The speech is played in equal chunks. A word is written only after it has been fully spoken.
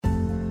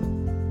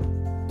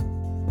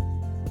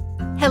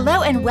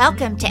Hello and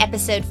welcome to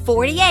episode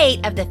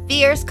 48 of the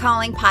Fierce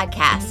Calling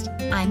podcast.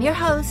 I'm your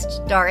host,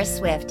 Doris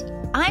Swift.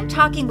 I'm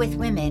talking with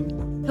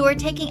women who are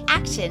taking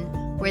action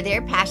where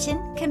their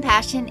passion,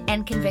 compassion,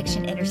 and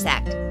conviction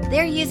intersect.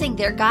 They're using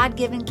their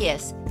God-given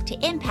gifts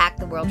to impact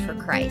the world for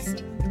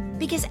Christ.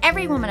 Because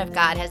every woman of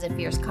God has a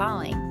fierce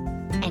calling,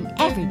 and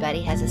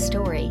everybody has a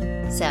story.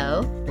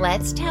 So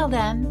let's tell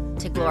them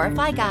to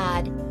glorify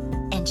God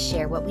and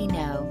share what we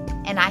know.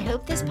 And I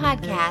hope this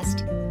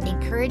podcast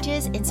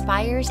encourages,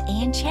 inspires,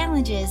 and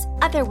challenges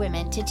other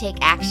women to take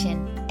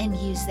action and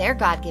use their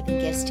God-given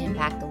gifts to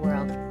impact the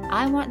world.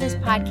 I want this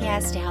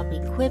podcast to help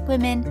equip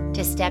women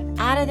to step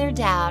out of their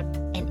doubt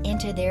and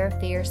into their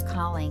fierce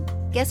calling.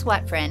 Guess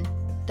what, friend?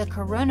 The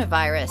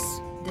coronavirus,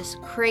 this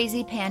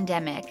crazy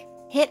pandemic,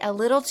 hit a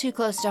little too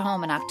close to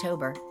home in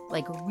October,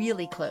 like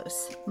really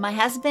close. My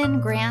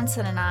husband,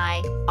 grandson, and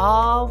I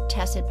all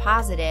tested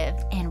positive,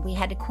 and we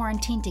had to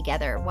quarantine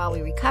together while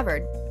we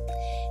recovered.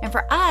 And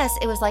for us,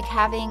 it was like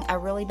having a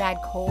really bad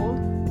cold,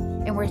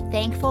 and we're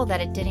thankful that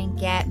it didn't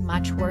get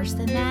much worse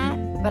than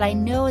that. But I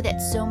know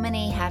that so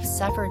many have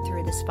suffered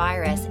through this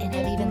virus and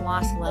have even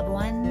lost loved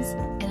ones,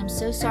 and I'm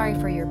so sorry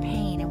for your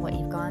pain and what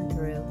you've gone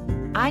through.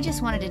 I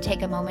just wanted to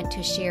take a moment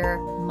to share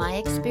my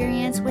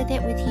experience with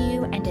it with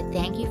you and to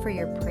thank you for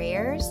your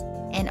prayers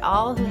and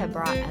all who have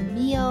brought a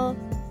meal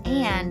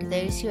and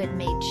those who had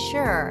made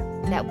sure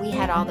that we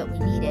had all that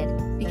we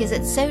needed. Because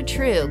it's so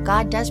true,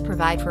 God does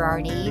provide for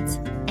our needs,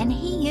 and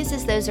He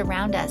uses those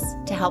around us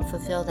to help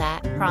fulfill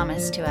that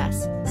promise to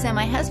us. So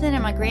my husband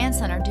and my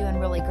grandson are doing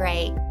really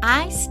great.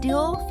 I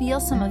still feel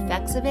some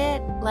effects of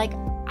it, like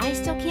I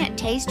still can't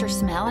taste or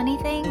smell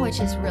anything, which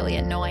is really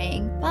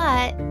annoying,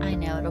 but I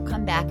know it'll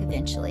come back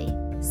eventually.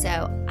 So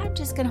I'm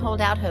just going to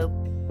hold out hope.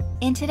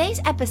 In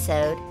today's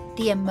episode,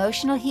 The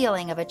Emotional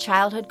Healing of a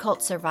Childhood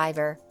Cult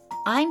Survivor,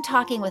 I'm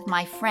talking with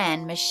my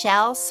friend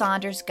Michelle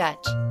Saunders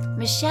Gutch.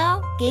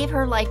 Michelle gave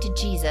her life to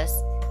Jesus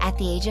at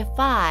the age of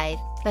 5,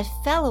 but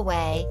fell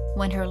away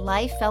when her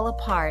life fell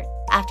apart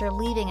after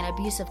leaving an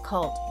abusive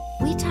cult.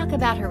 We talk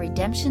about her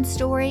redemption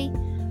story,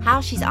 how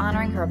she's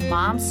honoring her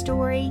mom's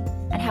story,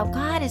 and how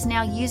God is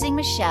now using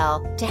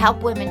Michelle to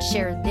help women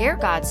share their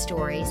God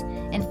stories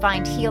and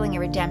find healing and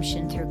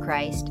redemption through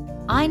Christ.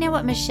 I know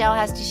what Michelle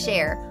has to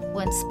share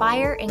will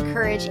inspire,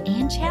 encourage,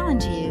 and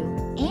challenge you,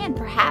 and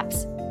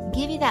perhaps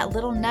give you that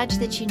little nudge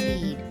that you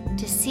need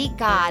to seek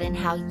God and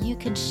how you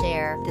can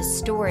share the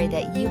story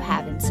that you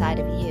have inside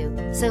of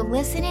you. So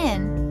listen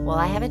in while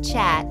I have a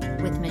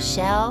chat with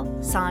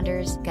Michelle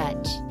Saunders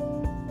Gutch.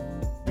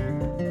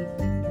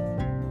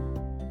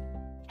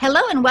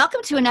 Hello and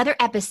welcome to another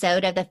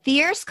episode of the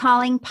Fierce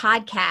Calling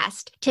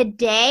podcast.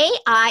 Today,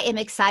 I am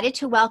excited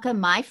to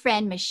welcome my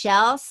friend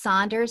Michelle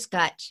Saunders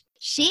Gutch.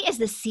 She is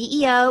the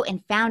CEO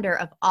and founder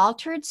of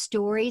Altered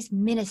Stories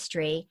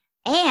Ministry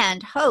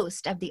and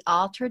host of the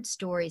Altered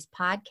Stories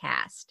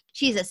podcast.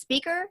 She's a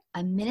speaker,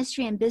 a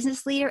ministry and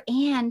business leader,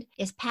 and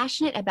is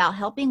passionate about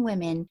helping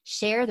women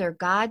share their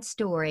God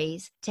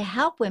stories to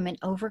help women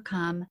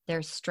overcome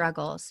their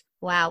struggles.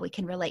 Wow, we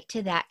can relate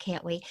to that,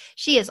 can't we?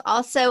 She is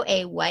also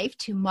a wife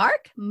to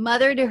Mark,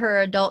 mother to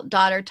her adult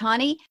daughter,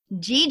 Tawny,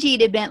 Gigi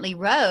to Bentley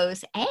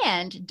Rose,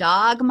 and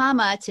dog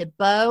mama to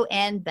Bo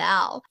and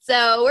Belle.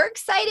 So we're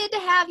excited to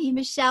have you,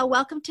 Michelle.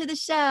 Welcome to the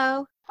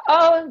show.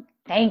 Oh,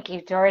 thank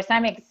you, Doris.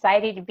 I'm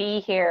excited to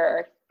be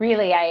here.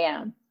 Really, I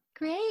am.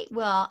 Great.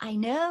 Well, I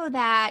know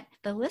that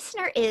the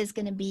listener is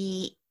going to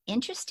be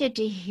interested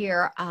to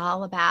hear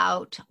all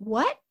about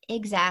what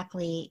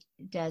exactly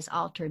does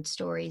Altered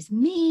Stories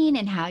mean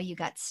and how you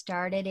got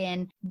started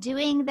in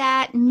doing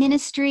that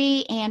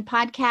ministry and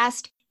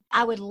podcast.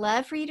 I would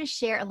love for you to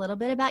share a little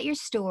bit about your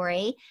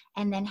story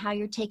and then how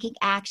you're taking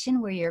action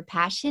where your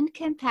passion,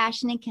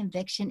 compassion, and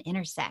conviction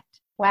intersect.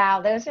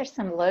 Wow, those are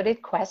some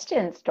loaded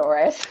questions,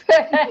 Doris.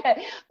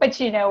 But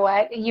you know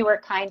what? You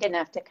were kind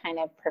enough to kind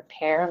of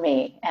prepare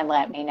me and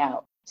let me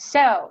know.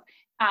 So,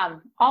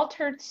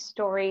 Altered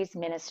Stories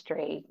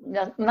Ministry.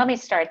 Let me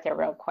start there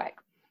real quick.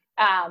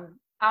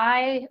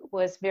 I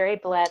was very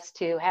blessed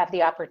to have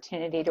the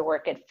opportunity to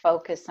work at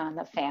Focus on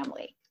the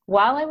Family.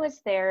 While I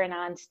was there and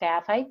on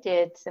staff, I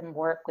did some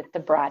work with the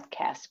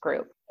broadcast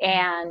group.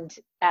 And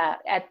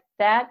at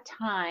that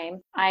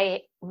time,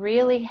 I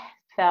really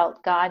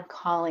felt God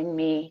calling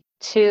me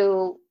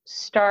to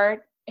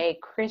start a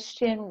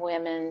Christian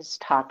women's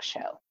talk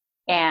show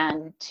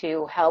and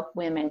to help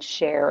women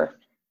share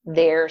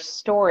their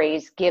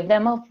stories, give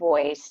them a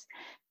voice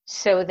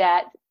so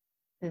that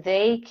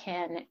they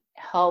can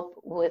help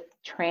with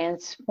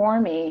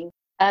transforming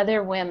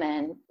other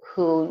women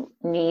who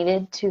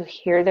needed to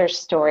hear their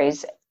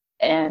stories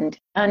and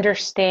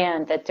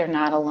understand that they're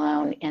not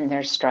alone in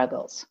their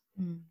struggles.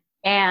 Mm.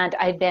 And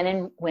I've been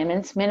in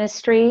women's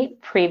ministry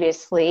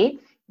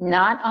previously,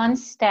 not on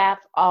staff,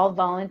 all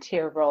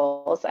volunteer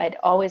roles. I'd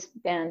always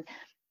been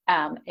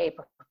a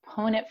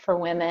proponent for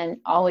women,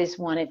 always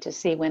wanted to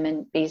see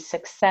women be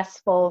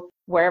successful.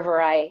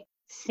 Wherever I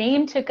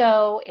seemed to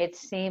go, it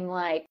seemed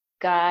like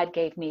God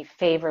gave me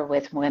favor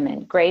with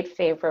women, great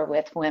favor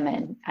with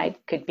women. I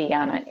could be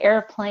on an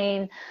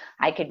airplane,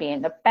 I could be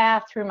in the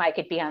bathroom, I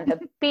could be on the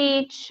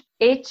beach.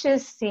 It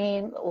just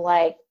seemed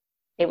like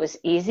it was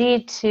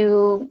easy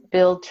to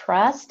build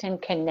trust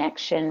and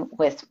connection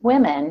with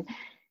women.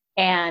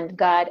 And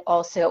God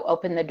also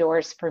opened the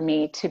doors for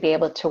me to be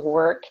able to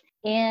work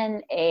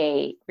in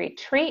a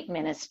retreat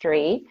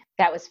ministry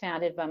that was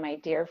founded by my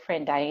dear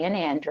friend Diane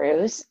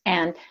Andrews.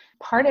 And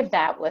part of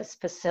that was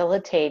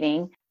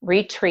facilitating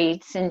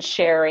retreats and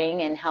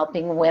sharing and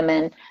helping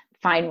women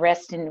find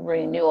rest and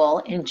renewal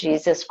in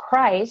Jesus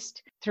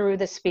Christ through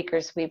the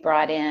speakers we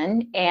brought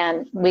in.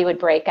 And we would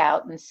break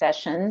out in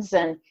sessions,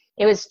 and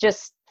it was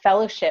just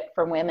fellowship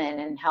for women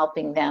and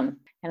helping them.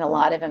 And a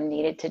lot of them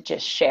needed to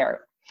just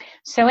share.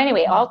 So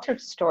anyway, Altered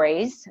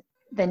Stories,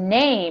 the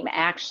name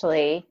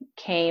actually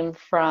came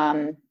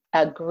from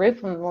a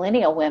group of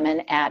millennial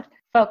women at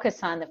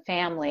Focus on the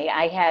Family.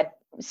 I had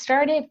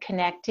started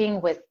connecting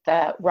with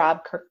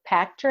Rob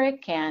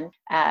Kirkpatrick and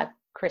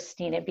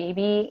Christina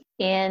Beebe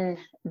in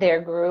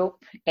their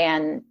group,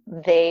 and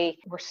they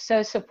were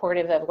so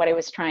supportive of what I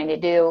was trying to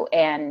do.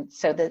 And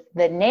so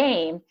the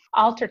name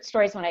Altered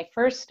Stories, when I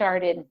first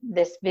started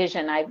this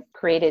vision, I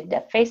created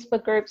a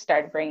Facebook group,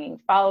 started bringing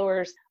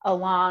followers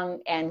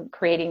along and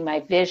creating my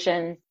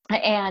vision.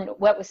 And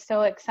what was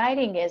so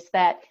exciting is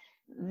that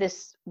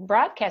this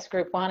broadcast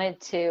group wanted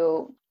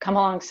to come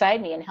alongside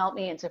me and help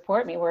me and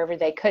support me wherever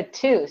they could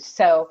too.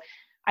 So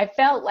I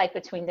felt like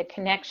between the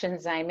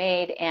connections I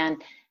made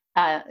and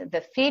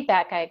the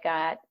feedback I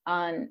got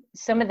on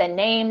some of the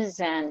names,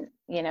 and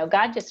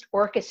God just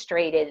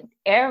orchestrated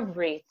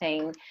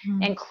everything,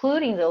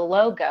 including the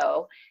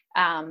logo,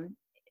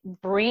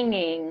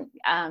 bringing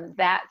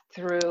that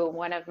through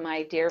one of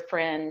my dear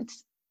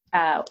friends'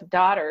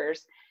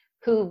 daughters,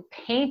 who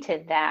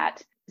painted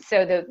that.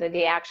 So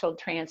the actual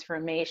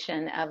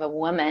transformation of a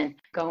woman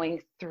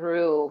going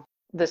through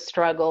the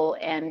struggle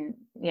and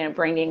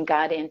bringing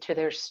God into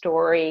their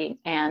story,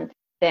 and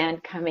then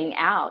coming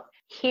out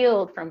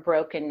healed from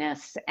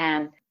brokenness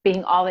and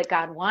being all that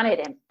God wanted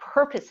and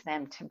purposed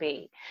them to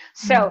be.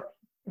 So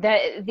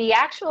the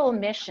actual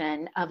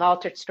mission of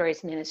Altered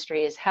Stories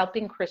Ministry is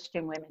helping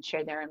Christian women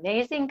share their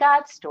amazing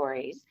God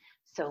stories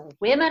so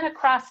women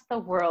across the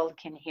world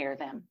can hear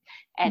them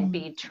and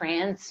be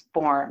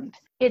transformed.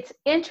 It's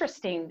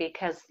interesting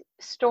because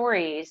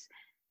stories,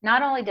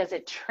 not only does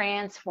it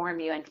transform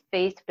you and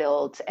faith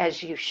builds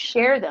as you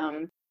share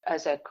them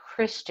as a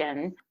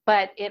Christian,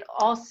 but it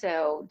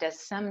also does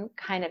some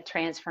kind of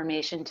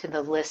transformation to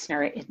the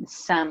listener in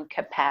some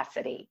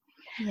capacity.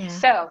 Yeah.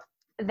 So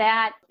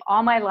that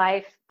all my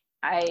life,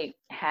 I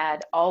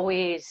had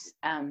always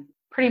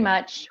pretty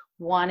much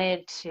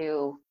wanted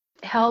to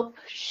help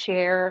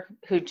share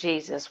who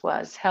Jesus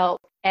was,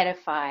 help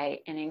edify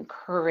and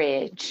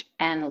encourage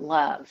and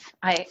love.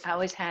 I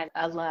always had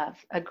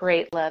a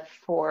great love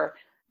for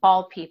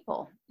all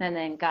people. And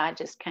then God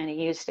just kind of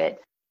used it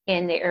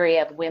in the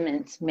area of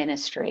women's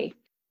ministry.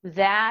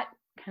 That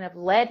kind of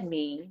led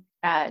me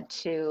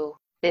to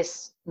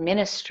this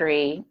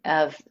ministry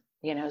of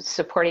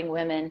supporting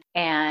women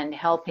and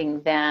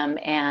helping them.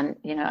 And,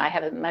 I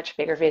have a much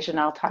bigger vision.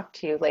 I'll talk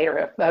to you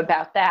later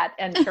about that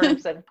in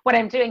terms of what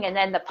I'm doing. And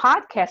then the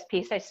podcast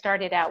piece, I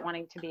started out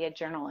wanting to be a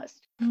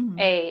journalist,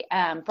 a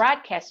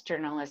broadcast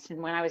journalist.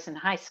 And when I was in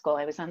high school,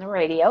 I was on the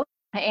radio,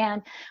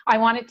 and I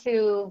wanted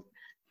to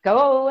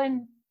go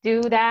and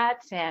do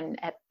that.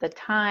 And at the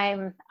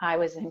time I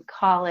was in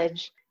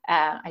college,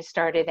 I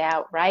started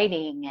out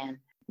writing and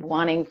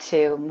wanting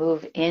to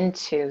move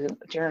into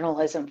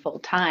journalism full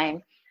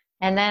time.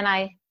 And then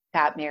I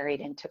got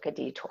married and took a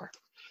detour.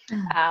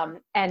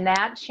 And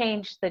that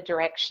changed the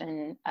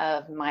direction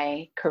of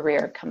my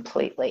career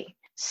completely.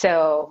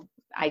 So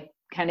I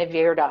kind of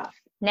veered off.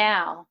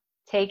 Now,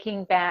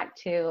 taking back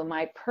to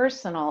my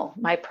personal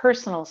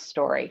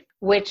story,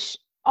 which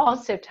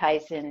also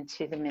ties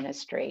into the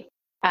ministry.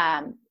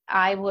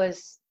 I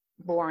was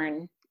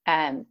born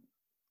in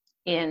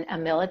a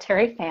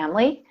military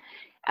family.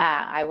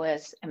 I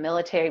was a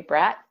military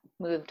brat,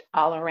 moved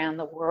all around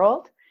the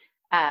world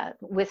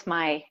with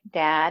my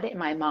dad and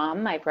my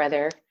mom, my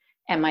brother,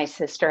 and my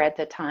sister at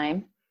the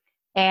time.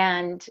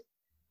 And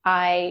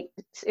I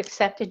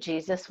accepted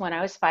Jesus when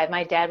I was 5.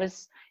 My dad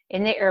was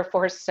in the Air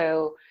Force,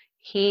 so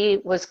he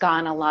was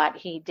gone a lot.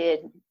 He did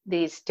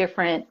these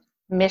different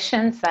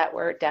missions that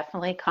were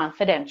definitely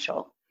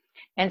confidential.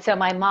 And so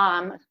my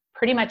mom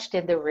pretty much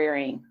did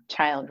the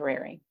child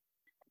rearing.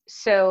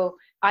 So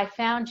I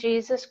found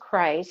Jesus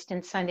Christ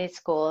in Sunday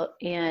school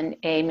in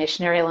a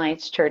Missionary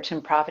Alliance church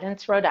in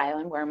Providence, Rhode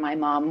Island, where my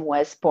mom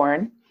was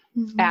born.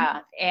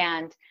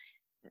 And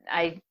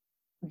I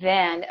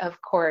then,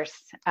 of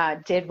course,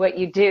 did what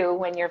you do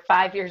when you're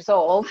 5 years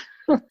old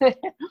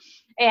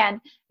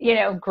and,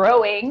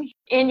 growing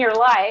in your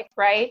life,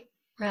 right?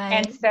 Right.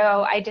 And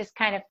so I just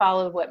kind of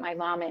followed what my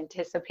mom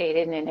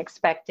anticipated and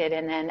expected.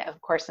 And then,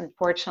 of course,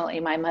 unfortunately,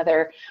 my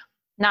mother,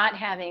 not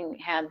having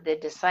had the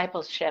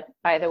discipleship,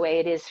 by the way,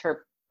 it is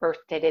her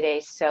birthday today.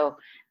 So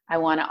I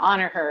want to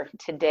honor her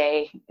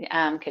today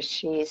because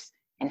she's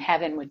in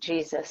heaven with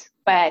Jesus.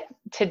 But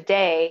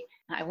today,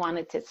 I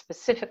wanted to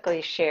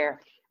specifically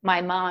share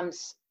my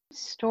mom's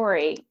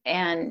story,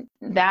 and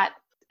that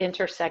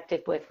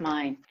intersected with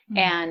mine.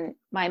 And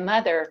my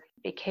mother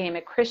became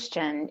a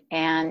Christian,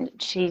 and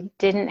she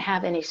didn't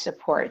have any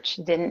support.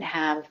 She didn't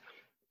have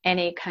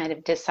any kind of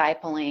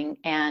discipling.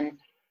 And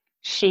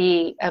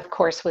she, of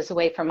course, was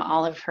away from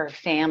all of her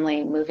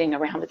family, moving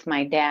around with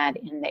my dad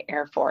in the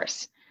Air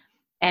Force.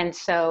 And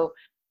so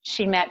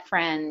she met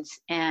friends,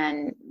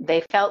 and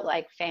they felt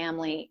like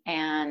family,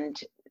 and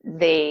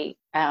they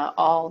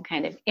all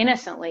kind of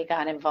innocently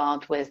got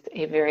involved with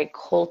a very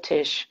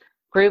cultish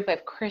group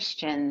of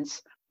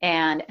Christians.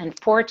 And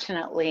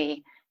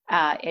unfortunately,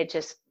 it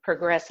just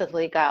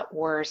progressively got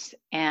worse,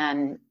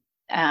 and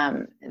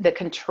the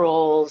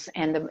controls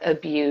and the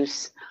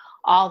abuse,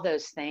 all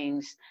those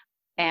things.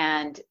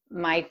 And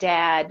my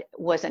dad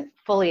wasn't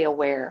fully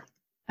aware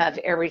of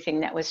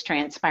everything that was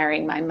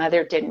transpiring. My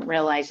mother didn't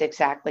realize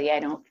exactly, I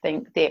don't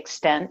think, the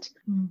extent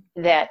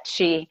that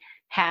she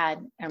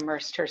had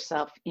immersed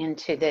herself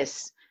into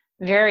this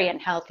very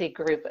unhealthy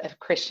group of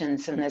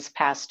Christians and this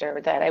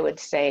pastor that I would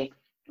say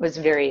was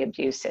very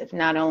abusive,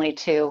 not only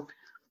to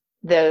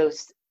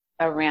those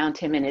around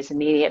him and his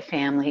immediate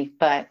family,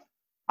 but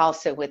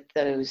also with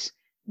those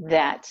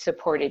that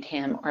supported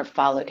him or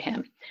followed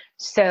him.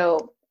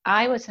 So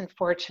I was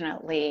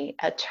unfortunately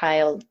a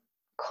child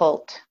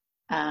cult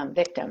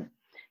victim,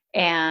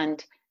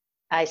 and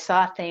I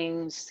saw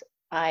things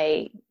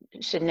I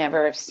should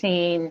never have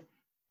seen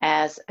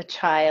as a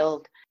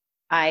child.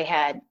 I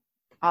had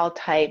all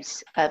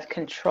types of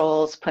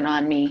controls put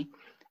on me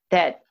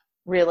that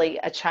really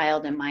a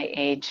child in my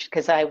age,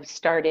 because I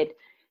started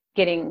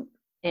getting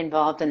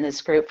involved in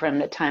this group from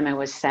the time I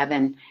was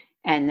 7.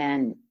 And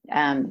then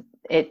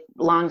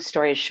long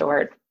story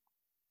short,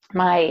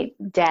 my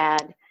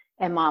dad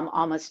and mom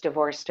almost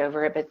divorced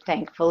over it, but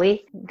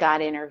thankfully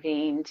God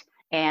intervened,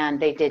 and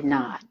they did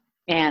not.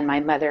 And my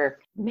mother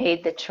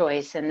made the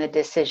choice and the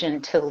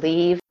decision to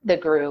leave the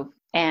group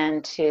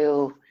and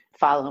to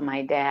follow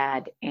my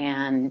dad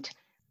and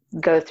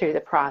go through the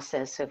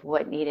process of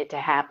what needed to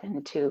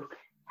happen to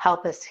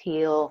help us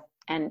heal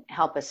and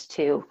help us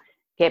to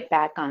get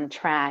back on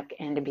track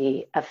and to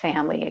be a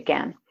family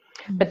again.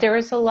 But there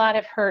was a lot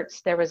of hurts,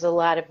 there was a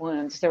lot of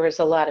wounds, there was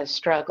a lot of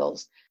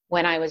struggles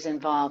when I was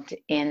involved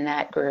in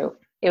that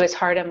group. It was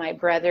hard on my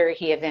brother.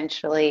 He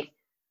eventually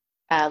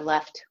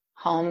left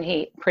home.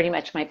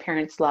 My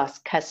parents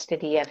lost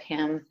custody of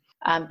him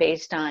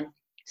based on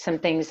some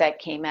things that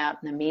came out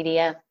in the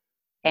media.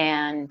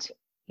 And,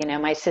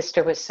 my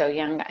sister was so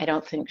young, I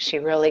don't think she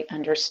really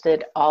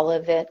understood all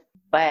of it.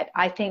 But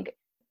I think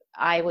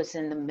I was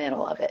in the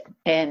middle of it.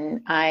 And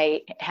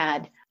I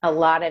had a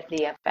lot of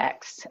the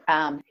effects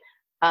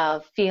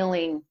of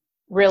feeling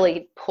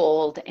really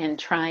pulled and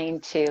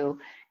trying to,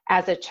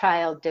 as a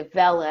child,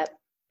 develop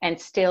and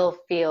still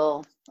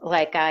feel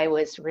like I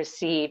was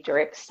received or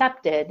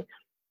accepted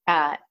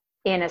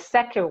in a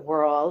secular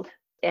world,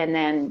 and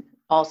then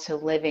also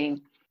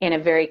living in a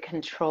very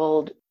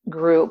controlled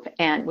group.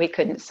 And we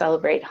couldn't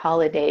celebrate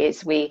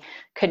holidays. We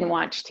couldn't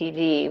watch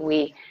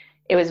TV.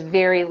 It was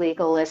very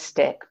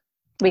legalistic.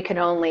 We could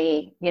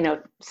only,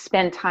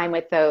 spend time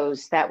with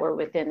those that were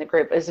within the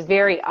group. It was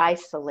very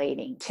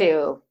isolating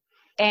too.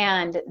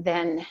 And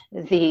then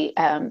the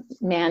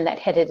man that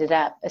headed it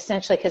up,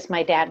 essentially, because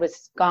my dad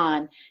was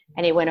gone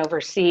and he went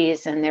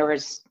overseas, and there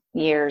was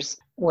years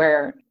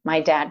where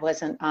my dad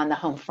wasn't on the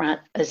home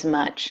front as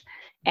much.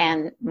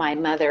 And my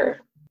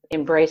mother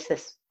embraced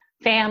this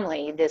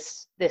family,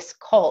 this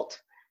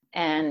cult,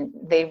 and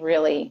they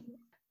really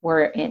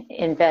were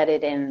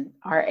embedded in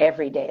our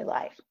everyday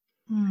life.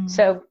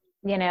 So,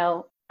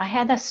 I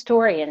had that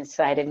story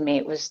inside of me.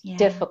 It was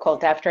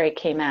difficult after I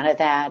came out of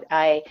that.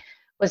 I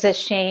was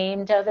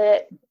ashamed of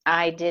it.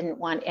 I didn't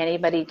want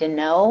anybody to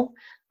know.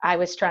 I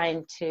was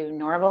trying to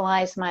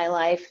normalize my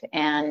life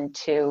and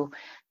to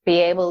be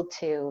able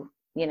to,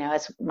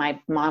 as my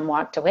mom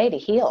walked away, to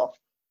heal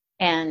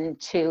and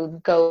to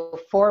go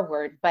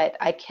forward. But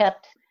I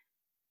kept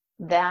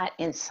that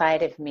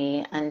inside of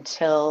me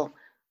until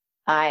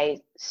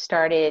I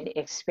started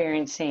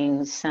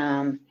experiencing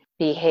some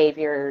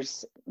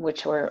behaviors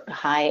which were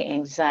high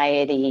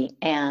anxiety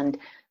and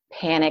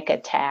panic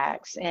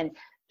attacks and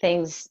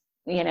things,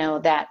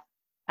 that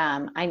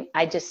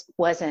I just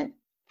wasn't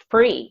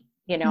free.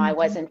 I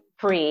wasn't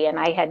free, and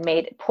I had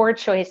made poor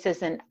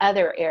choices in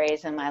other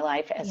areas in my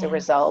life as a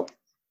result.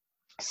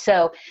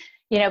 So,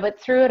 but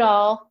through it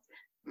all,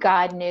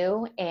 God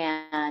knew,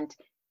 and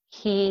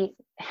He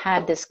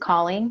had this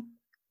calling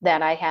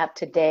that I have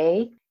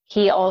today.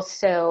 He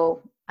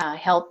also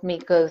helped me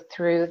go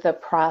through the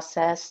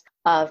process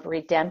of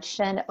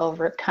redemption,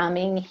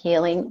 overcoming,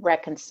 healing,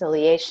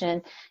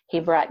 reconciliation. He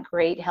brought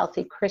great,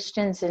 healthy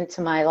Christians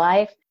into my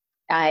life.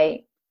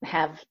 I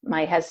have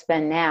my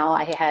husband now.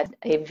 I had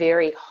a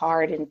very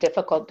hard and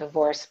difficult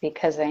divorce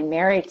because I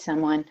married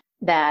someone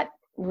that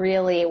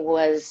really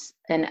was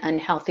an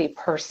unhealthy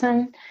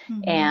person.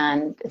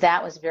 And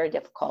that was very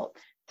difficult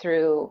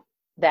through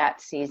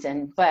that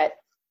season. But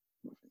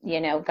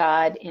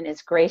God in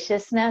his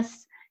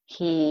graciousness,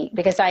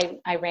 because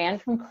I ran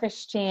from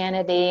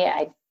Christianity.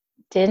 I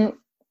didn't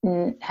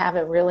have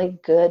a really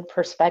good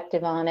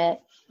perspective on it.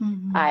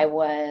 Mm-hmm. I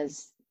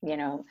was,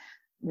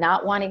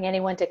 not wanting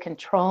anyone to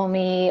control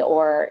me,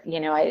 or,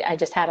 I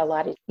just had a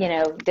lot of,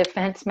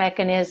 defense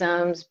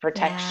mechanisms,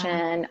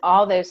 protection,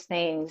 all those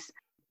things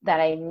that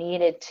I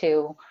needed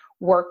to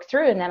work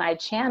through. And then I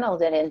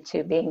channeled it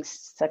into being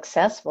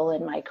successful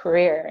in my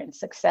career and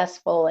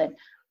successful in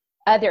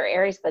other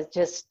areas, but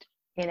just,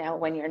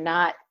 when you're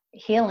not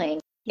healing,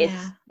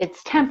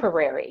 it's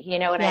temporary, you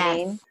know what I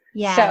mean?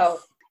 Yes. So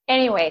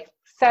anyway,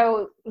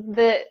 so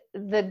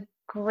the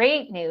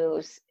great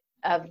news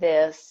of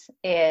this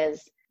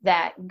is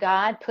that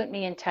God put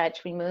me in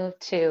touch. We moved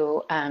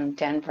to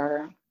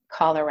Denver,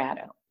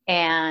 Colorado,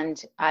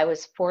 and I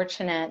was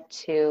fortunate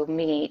to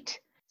meet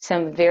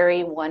some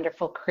very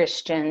wonderful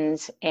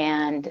Christians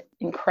and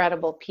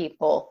incredible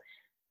people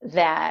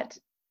that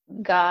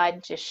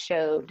God just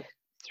showed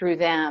through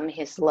them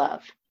his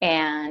love.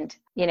 And,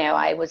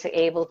 I was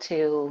able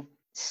to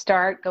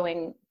start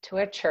going to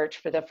a church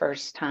for the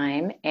first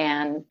time.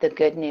 And the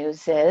good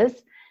news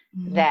is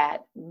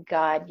that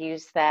God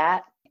used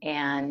that,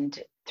 and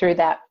through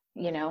that,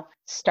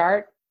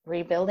 start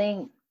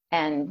rebuilding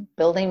and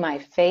building my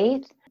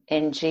faith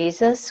in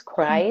Jesus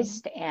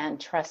Christ and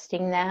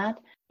trusting that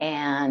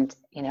and,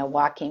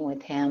 walking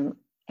with him.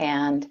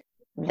 And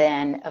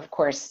then, of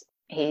course,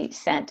 he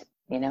sent,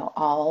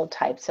 all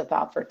types of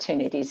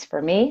opportunities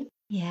for me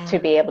to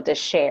be able to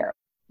share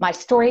my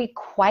story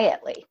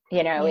quietly.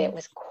 It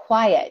was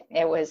quiet.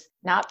 It was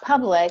not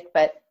public,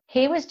 but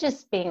he was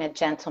just being a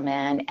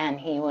gentleman, and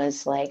he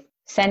was like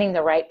sending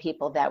the right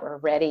people that were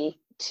ready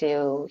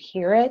to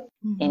hear it,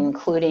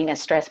 including a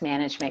stress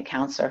management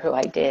counselor who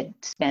I did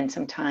spend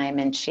some time,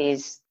 and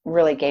she's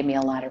really gave me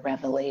a lot of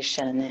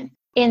revelation and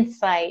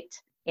insight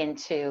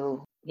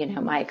into,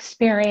 my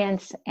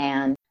experience.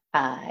 And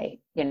I,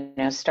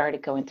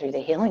 started going through the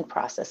healing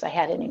process. I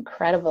had an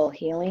incredible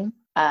healing.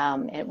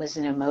 It was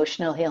an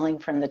emotional healing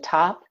from the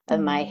top of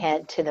my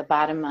head to the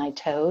bottom of my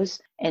toes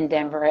in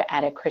Denver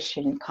at a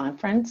Christian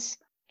conference.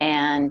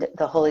 And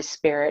the Holy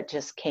Spirit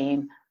just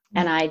came,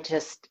 and I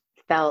just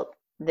felt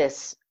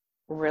this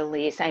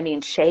release. I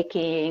mean,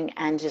 shaking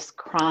and just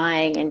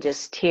crying and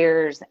just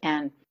tears.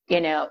 And,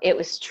 it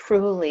was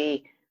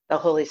truly the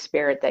Holy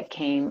Spirit that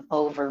came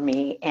over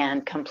me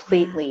and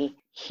completely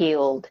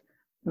healed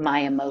my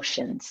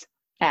emotions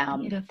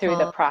through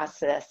the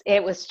process.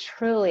 It was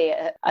truly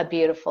a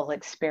beautiful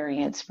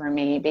experience for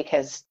me,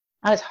 because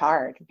I was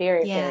hard,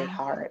 very, very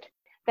hard.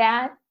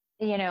 That,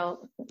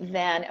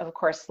 then of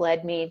course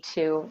led me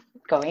to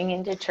going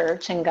into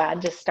church, and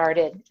God just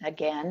started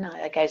again,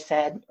 like I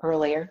said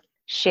earlier,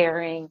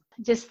 sharing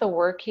just the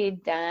work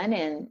he'd done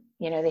and,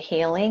 the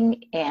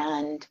healing.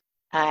 And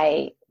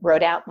I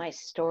wrote out my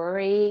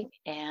story,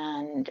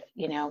 and,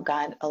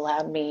 God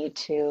allowed me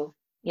to,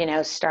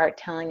 start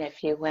telling a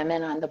few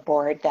women on the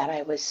board that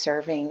I was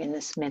serving in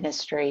this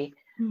ministry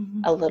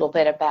a little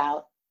bit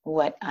about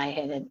what I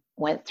had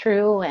went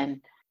through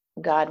and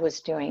God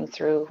was doing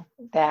through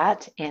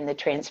that, and the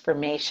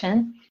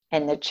transformation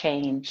and the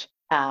change.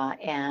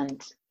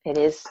 And it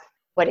is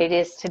what it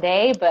is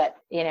today, but,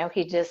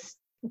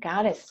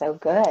 God is so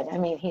good. I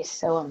mean, he's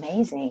so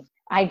amazing.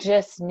 I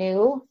just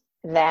knew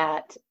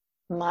that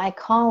my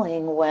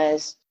calling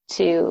was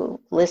to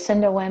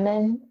listen to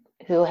women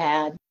who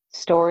had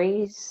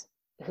stories,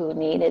 who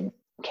needed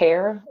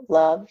care,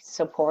 love,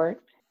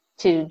 support,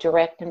 to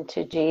direct them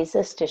to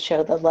Jesus, to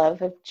show the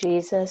love of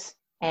Jesus,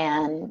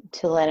 and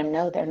to let them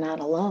know they're not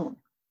alone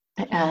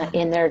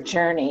in their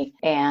journey,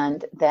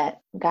 and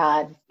that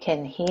God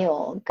can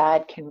heal,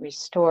 God can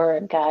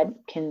restore, God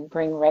can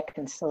bring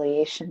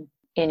reconciliation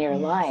in your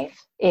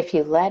life if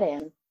you let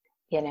him.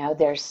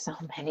 There's so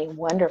many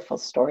wonderful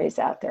stories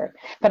out there.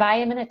 But I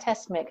am in a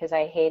testament because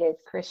I hated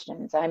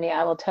Christians. I mean,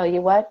 I will tell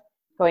you what,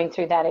 going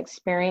through that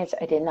experience,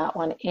 I did not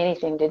want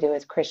anything to do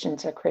with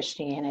Christians or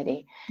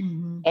Christianity.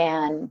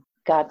 And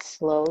God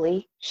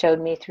slowly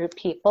showed me through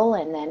people,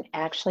 and then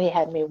actually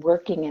had me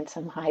working in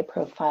some high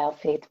profile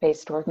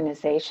faith-based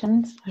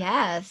organizations.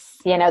 Yes.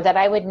 That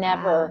I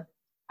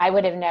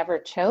would have never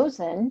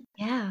chosen,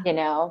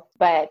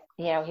 but,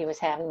 he was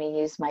having me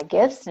use my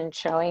gifts and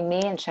showing me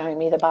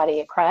the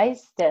body of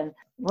Christ. And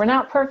we're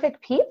not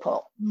perfect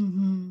people.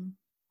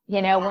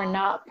 We're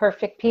not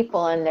perfect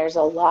people. And there's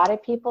a lot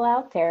of people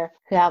out there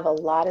who have a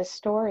lot of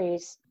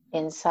stories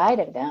inside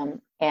of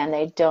them, and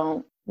they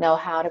don't know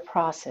how to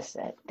process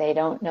it. They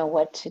don't know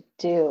what to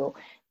do.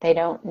 They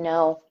don't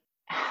know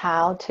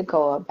how to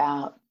go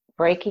about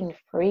breaking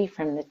free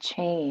from the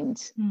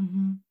chains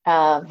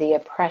of the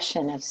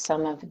oppression of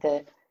some of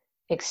the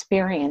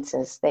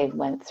experiences they've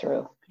went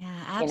through.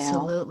 Yeah,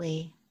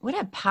 absolutely. What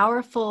a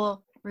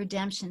powerful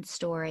redemption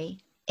story.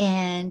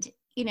 And,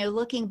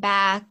 looking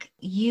back,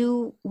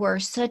 you were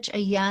such a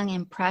young,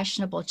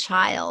 impressionable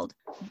child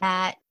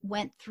that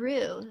went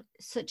through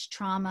such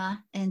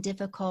trauma and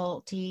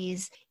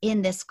difficulties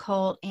in this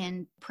cult.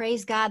 And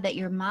praise God that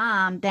your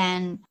mom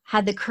then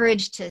had the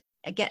courage to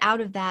get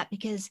out of that,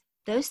 because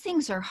those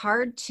things are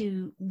hard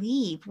to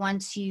leave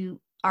once you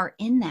are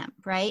in them,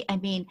 right? I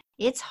mean,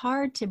 it's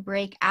hard to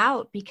break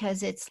out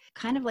because it's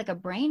kind of like a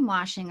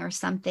brainwashing or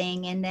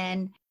something. And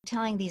then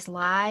telling these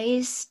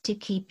lies to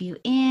keep you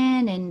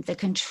in, and the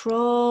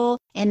control,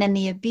 and then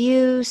the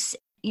abuse.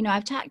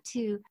 I've talked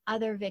to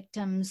other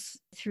victims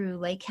through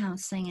lay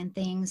counseling and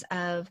things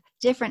of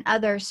different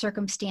other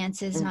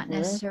circumstances, not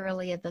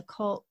necessarily of the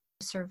cult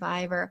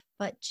survivor,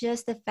 but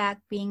just the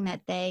fact being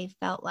that they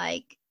felt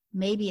like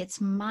maybe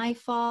it's my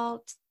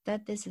fault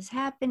that this is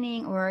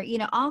happening, or,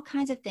 all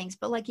kinds of things.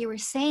 But like you were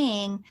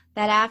saying,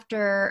 that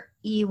after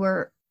you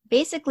were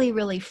basically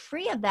really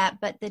free of that,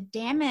 but the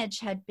damage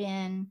had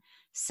been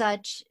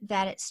such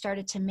that it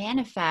started to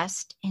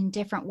manifest in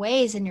different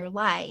ways in your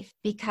life,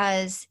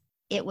 because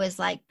it was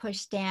like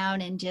pushed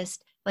down, and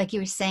just like you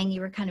were saying,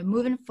 you were kind of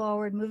moving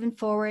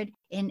forward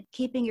and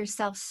keeping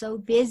yourself so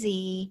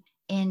busy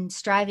in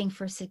striving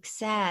for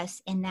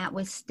success. And that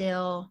was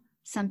still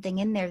something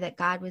in there that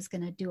God was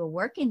going to do a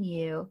work in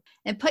you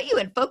and put you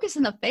in focus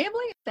on the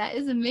family. That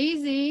is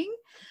amazing.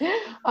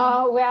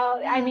 Oh,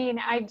 well, I mean,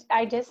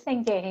 I just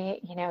think that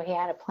he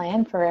had a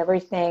plan for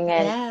everything.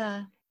 And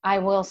yeah. I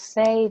will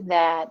say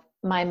that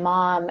my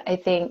mom, I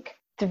think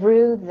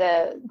through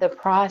the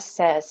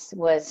process,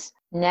 was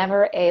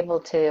never able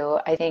to,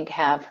 I think,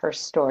 have her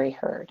story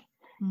heard.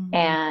 Mm-hmm.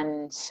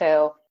 And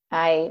so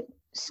I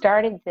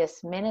started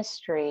this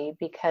ministry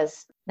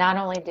because not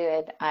only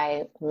did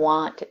I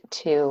want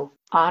to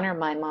honor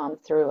my mom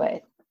through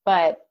it,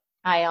 but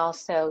I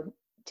also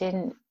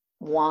didn't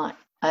want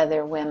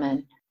other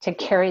women to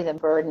carry the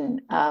burden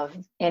of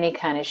any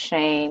kind of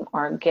shame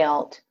or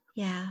guilt,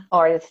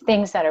 or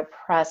things that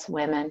oppress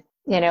women.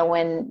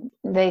 When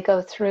they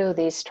go through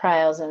these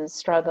trials and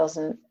struggles,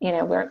 and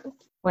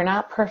we're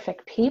not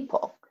perfect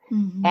people.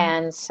 Mm-hmm.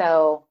 And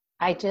so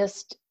I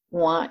just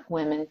want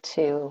women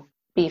to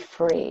be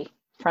free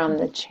from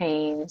the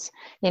chains.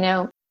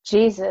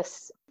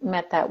 Jesus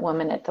met that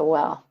woman at the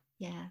well.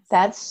 Yes.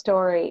 That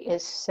story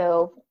is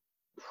so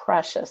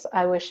precious.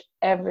 I wish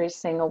every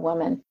single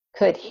woman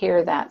could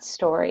hear that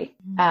story,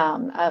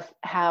 of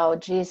how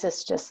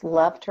Jesus just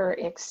loved her,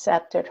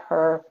 accepted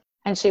her.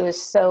 And she was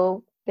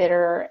so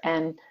bitter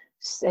and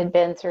had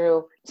been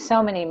through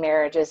so many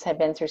marriages, had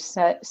been through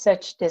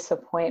such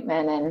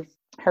disappointment, and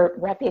her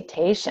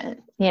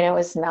reputation,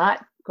 was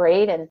not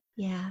great. And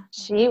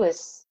she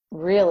was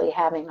really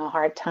having a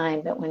hard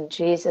time. But when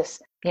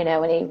Jesus,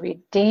 when he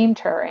redeemed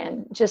her,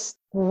 and just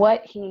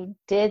what he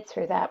did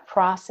through that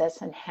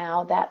process, and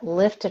how that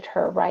lifted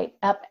her right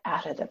up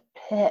out of the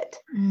pit,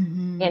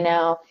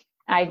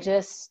 I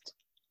just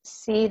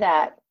see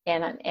that.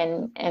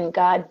 And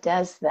God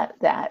does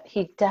that.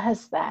 He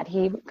does that.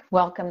 He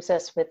welcomes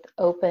us with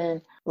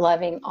open,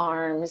 loving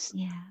arms.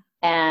 Yeah.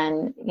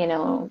 And,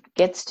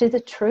 gets to the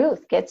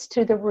truth, gets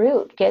to the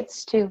root,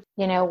 gets to,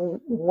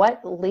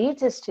 what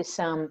leads us to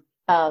some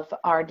of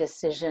our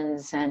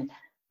decisions. And,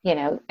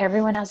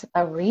 everyone has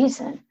a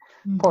reason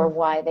for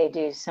why they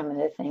do some of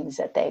the things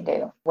that they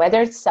do,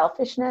 whether it's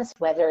selfishness,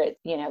 whether it's,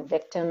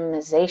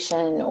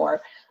 victimization,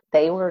 or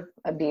they were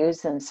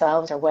abused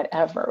themselves, or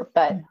whatever.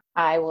 But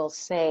I will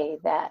say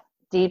that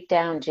deep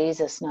down,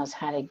 Jesus knows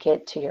how to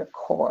get to your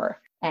core,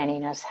 and he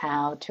knows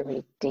how to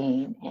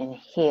redeem and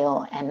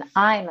heal. And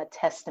I'm a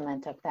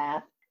testament of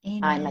that.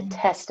 Amen. I'm a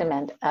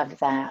testament of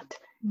that.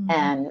 Mm-hmm.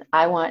 And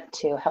I want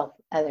to help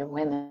other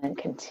women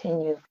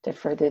continue to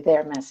further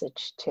their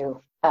message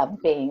too,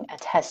 of being a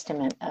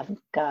testament of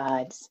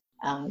God's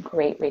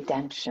great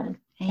redemption.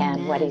 Amen.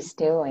 And what he's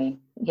doing,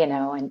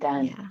 and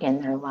done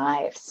in their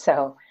lives.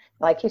 So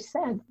like you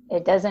said,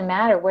 it doesn't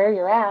matter where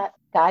you're at.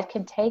 God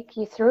can take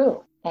you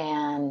through.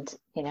 And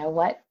you know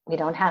what? We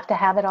don't have to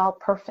have it all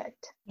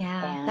perfect.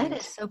 Yeah, that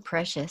is so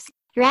precious.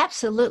 You're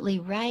absolutely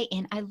right.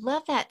 And I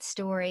love that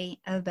story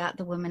about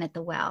the woman at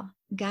the well.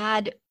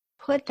 God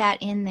put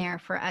that in there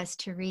for us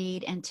to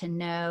read and to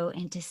know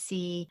and to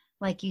see,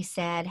 like you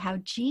said, how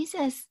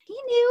Jesus, he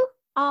knew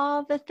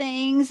all the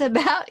things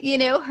about,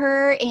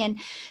 her. And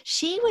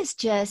she was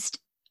just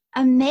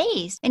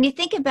amazed. And you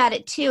think about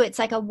it too, it's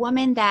like a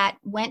woman that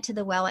went to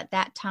the well at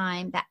that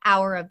time, that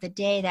hour of the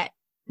day that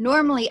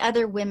normally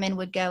other women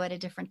would go at a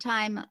different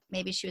time.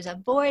 Maybe she was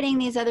avoiding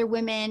these other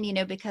women,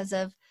 because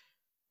of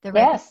the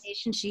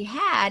reputation she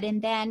had.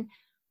 And then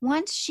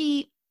once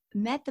she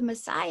met the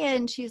Messiah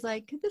and she's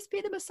like, could this be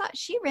the Messiah?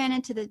 She ran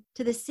into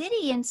the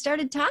city and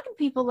started talking to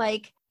people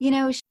like,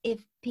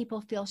 if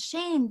people feel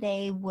shame,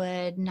 they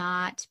would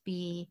not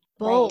be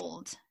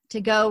bold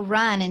to go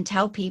run and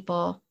tell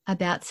people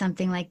about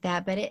something like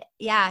that. But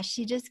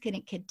she just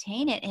couldn't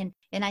contain it.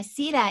 And I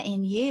see that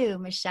in you,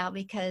 Michelle,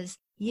 because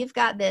you've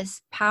got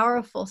this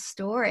powerful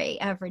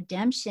story of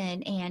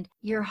redemption, and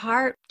your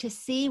heart to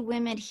see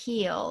women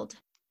healed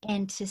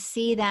and to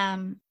see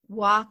them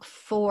walk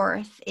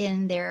forth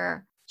in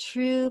their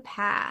true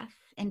path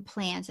and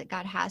plans that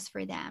God has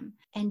for them.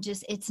 And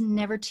just, it's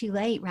never too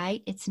late,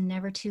 right? It's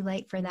never too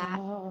late for that.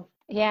 Oh,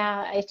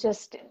 yeah. It's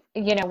just,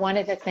 one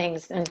of the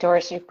things, and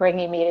Doris, you're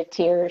bringing me to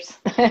tears.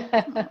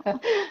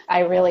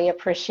 I really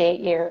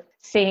appreciate your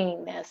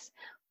seeing this.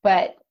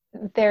 But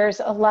there's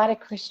a lot of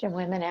Christian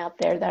women out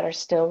there that are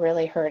still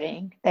really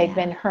hurting. They've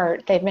been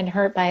hurt. They've been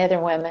hurt by other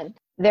women.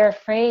 They're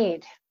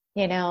afraid,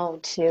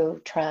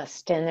 to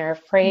trust, and they're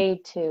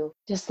afraid to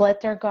just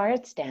let their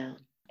guards down.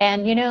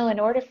 And, in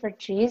order for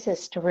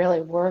Jesus to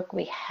really work,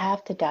 we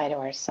have to die to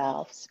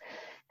ourselves.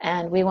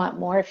 And we want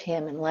more of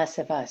him and less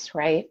of us,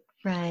 right?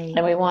 Right.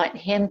 And we want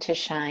him to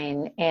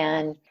shine.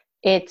 And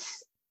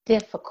it's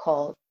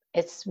difficult.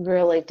 It's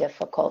really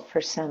difficult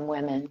for some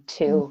women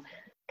to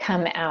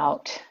come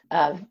out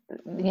of,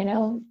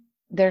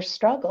 their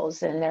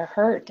struggles and their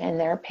hurt and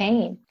their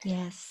pain.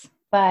 Yes.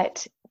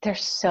 But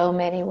there's so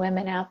many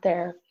women out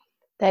there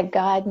that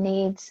God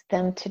needs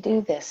them to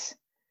do this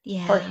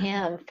for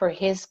him, for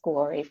his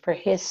glory, for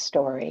his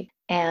story.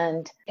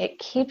 And it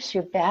keeps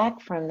you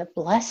back from the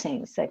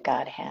blessings that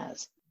God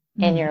has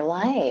in your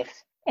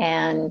life.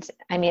 And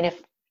I mean,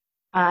 if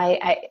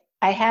I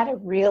had a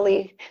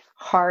really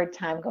hard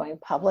time going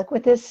public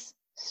with this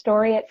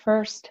story at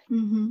first.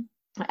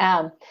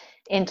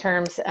 In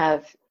terms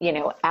of,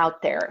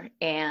 out there.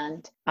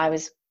 And I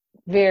was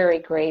very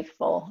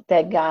grateful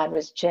that God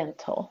was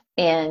gentle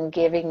in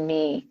giving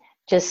me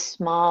just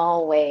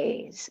small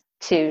ways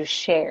to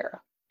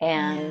share.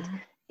 And,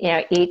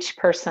 each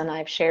person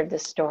I've shared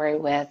this story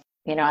with,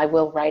 I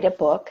will write a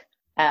book.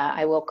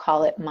 I will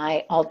call it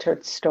My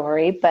Altered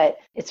Story, but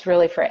it's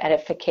really for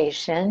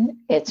edification.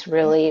 It's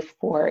really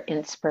for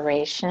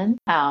inspiration.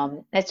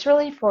 It's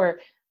really for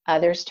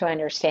others to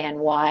understand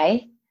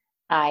why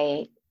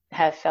I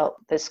have felt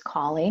this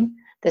calling,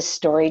 this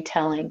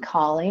storytelling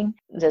calling,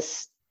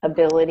 this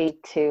ability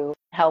to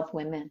help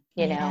women,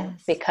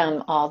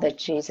 become all that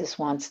Jesus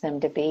wants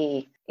them to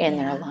be in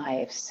their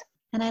lives.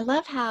 And I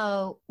love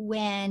how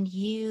when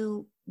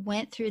you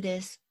went through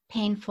this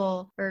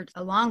painful or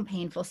a long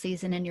painful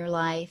season in your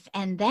life,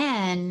 and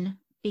then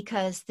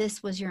because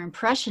this was your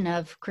impression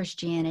of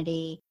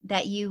Christianity,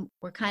 that you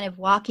were kind of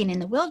walking in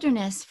the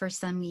wilderness for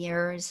some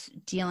years,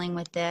 dealing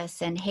with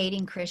this and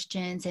hating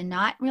Christians and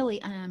not really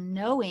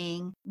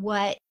knowing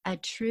what a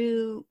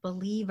true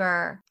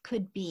believer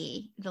could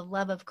be, the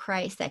love of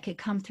Christ that could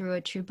come through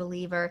a true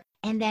believer.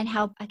 And then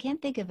how, I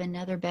can't think of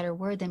another better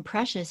word than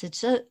precious.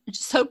 It's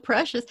so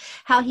precious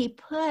how he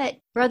put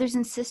brothers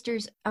and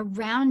sisters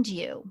around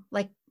you,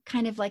 like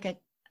kind of like a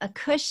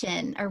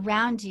cushion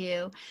around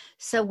you.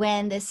 So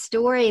when this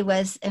story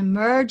was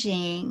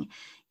emerging,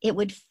 it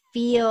would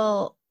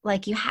feel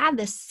like you had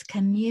this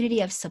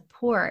community of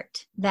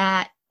support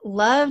that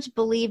loved,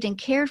 believed, and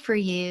cared for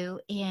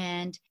you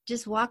and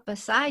just walked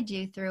beside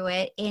you through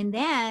it. And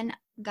then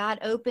God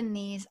opened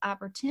these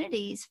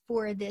opportunities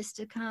for this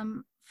to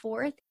come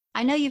forth.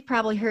 I know you've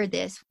probably heard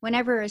this.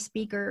 Whenever a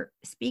speaker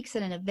speaks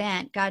at an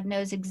event, God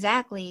knows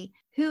exactly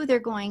who they're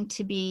going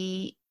to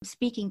be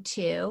speaking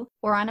to,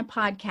 or on a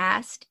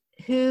podcast,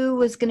 who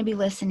was going to be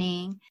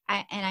listening.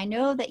 And I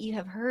know that you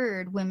have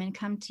heard women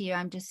come to you.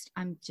 I'm just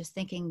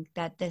thinking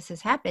that this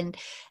has happened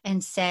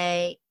and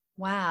say,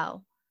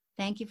 wow,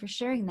 thank you for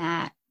sharing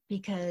that,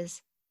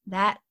 because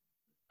that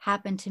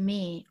happened to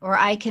me,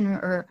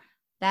 or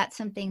that's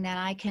something that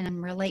I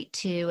can relate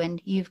to.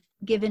 And you've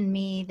given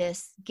me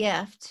this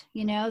gift,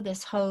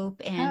 this hope.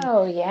 And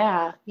oh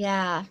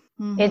yeah.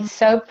 It's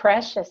so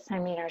precious. I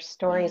mean, our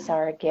stories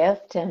are a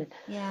gift, and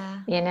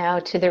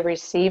to the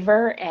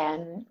receiver,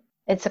 and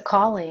it's a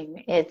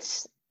calling.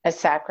 It's a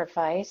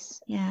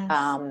sacrifice. Yes.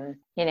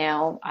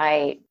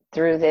 I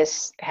through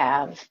this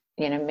have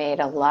made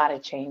a lot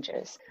of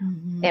changes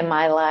in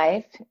my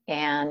life,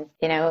 and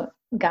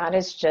God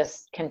has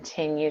just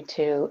continued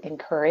to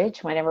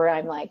encourage whenever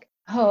I'm like,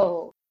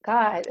 oh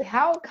God,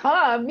 how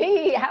come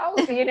me? How,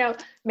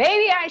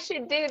 maybe I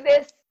should do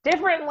this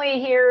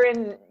differently here,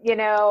 and,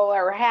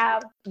 or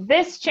have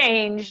this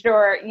changed,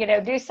 or,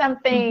 do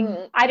something.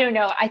 I don't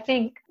know. I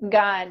think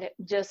God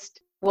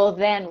just will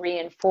then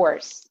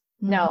reinforce,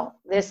 no,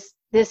 this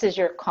is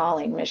your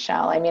calling,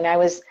 Michelle. I mean, I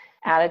was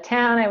out of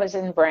town. I was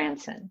in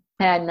Branson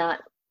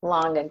not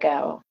long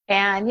ago.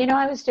 And,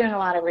 I was doing a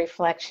lot of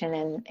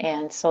reflection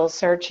and soul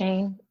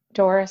searching,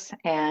 Doris,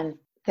 and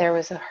there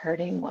was a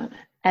hurting woman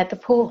at the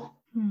pool.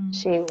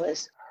 She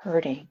was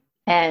hurting,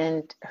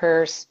 and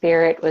her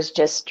spirit was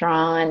just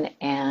drawn.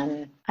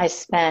 And I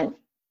spent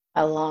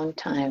a long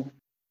time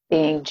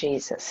being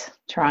Jesus,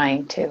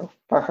 trying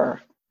for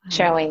her,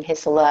 showing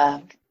his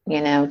love,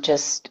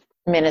 just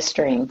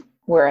ministering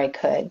where I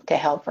could to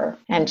help her.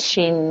 And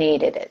she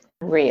needed it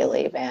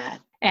really bad.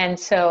 And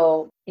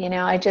so,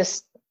 I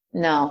just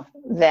know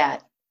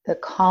that the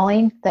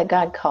calling that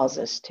God calls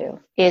us to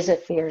is a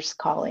fierce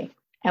calling.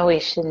 And we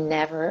should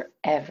never,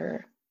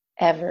 ever,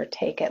 ever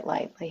take it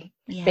lightly,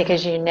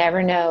 because you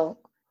never know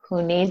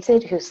who needs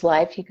it, whose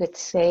life you could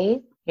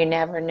save. You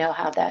never know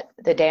how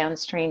the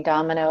downstream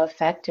domino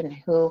effect, and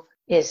who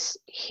is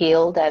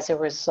healed as a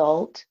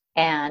result,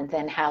 and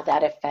then how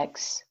that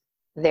affects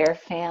their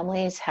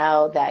families,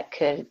 how that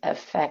could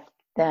affect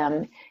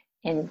them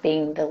in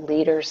being the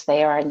leaders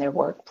they are in their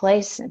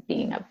workplace, and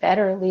being a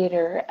better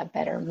leader, a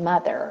better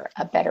mother,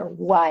 a better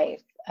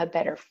wife, a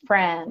better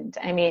friend.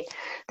 I mean,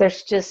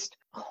 there's just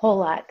whole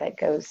lot that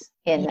goes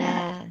in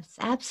that. Yes,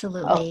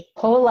 absolutely. A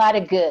whole lot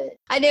of good.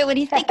 I know when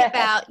you think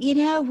about,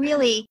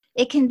 really,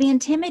 it can be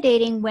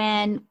intimidating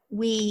when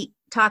we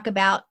talk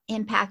about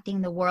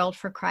impacting the world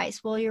for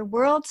Christ. Well, your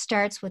world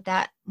starts with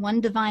that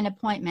one divine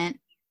appointment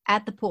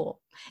at the pool.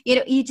 You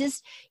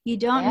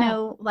don't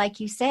know, like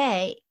you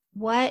say,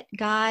 what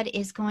God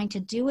is going to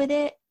do with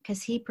it,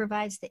 because he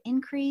provides the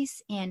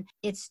increase, and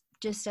it's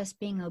just us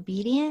being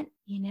obedient,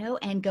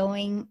 and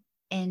going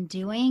and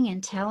doing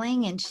and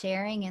telling and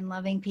sharing and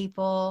loving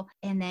people.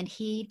 And then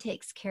he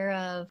takes care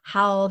of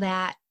how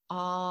that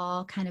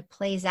all kind of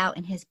plays out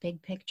in his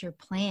big picture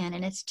plan.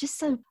 And it's just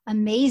so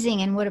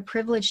amazing, and what a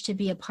privilege to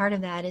be a part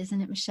of that,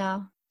 isn't it,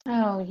 Michelle?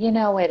 Oh,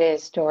 it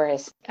is,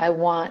 Doris. I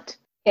want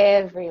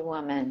every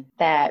woman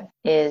that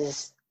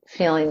is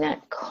feeling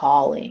that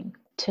calling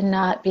to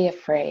not be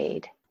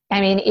afraid.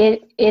 I mean,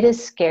 it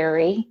is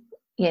scary.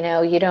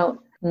 You don't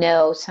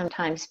know.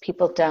 Sometimes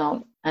people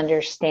don't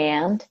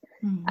understand.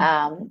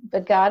 Mm-hmm.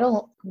 But God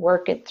will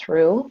work it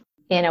through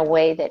in a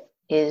way that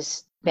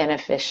is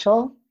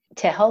beneficial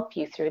to help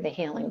you through the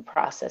healing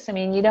process. I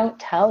mean, you don't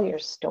tell your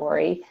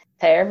story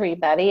to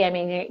everybody. I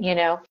mean,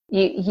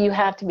 you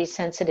have to be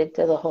sensitive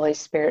to the Holy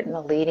Spirit and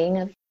the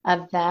leading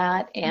of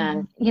that.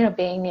 And,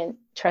 being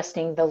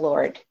trusting the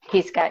Lord.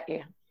 He's got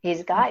you.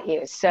 He's got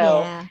you.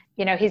 So,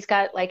 he's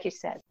got, like you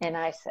said, and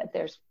I said,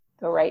 there's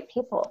the right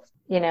people,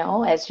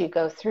 as you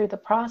go through the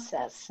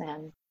process,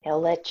 and he'll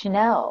let you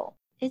know.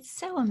 It's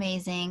so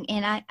amazing.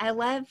 And I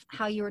love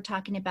how you were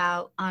talking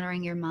about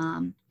honoring your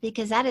mom,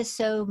 because that is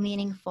so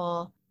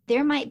meaningful.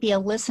 There might be a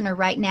listener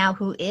right now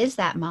who is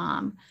that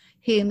mom,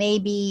 who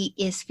maybe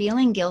is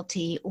feeling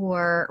guilty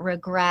or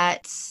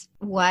regrets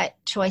what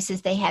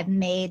choices they have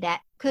made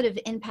that could have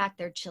impacted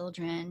their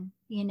children.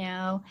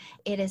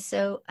 It is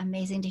so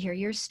amazing to hear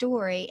your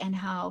story and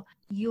how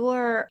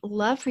your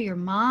love for your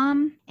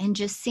mom, and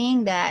just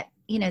seeing that,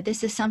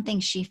 this is something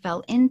she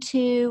fell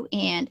into,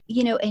 and,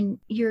 and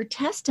your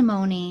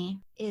testimony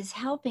is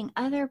helping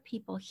other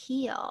people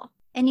heal.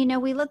 And,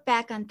 we look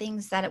back on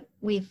things that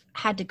we've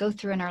had to go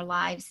through in our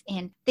lives,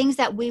 and things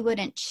that we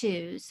wouldn't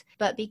choose,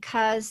 but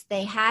because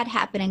they had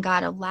happened and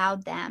God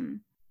allowed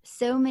them,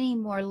 so many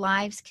more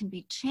lives can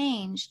be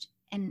changed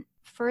and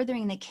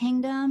furthering the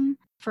kingdom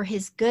for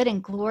his good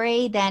and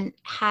glory than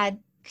had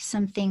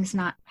some things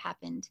not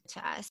happened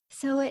to us.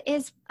 So it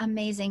is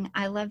amazing.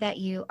 I love that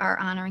you are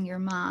honoring your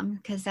mom,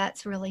 because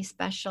that's really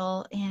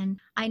special. And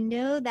I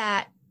know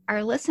that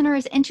our listener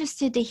is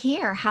interested to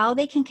hear how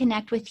they can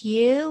connect with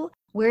you,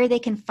 where they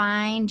can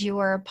find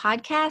your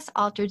podcast,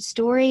 Altered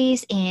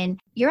Stories, and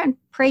you're on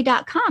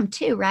pray.com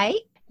too, right?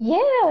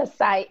 Yes,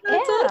 I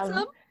That's am.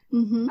 Awesome.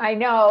 Mm-hmm. I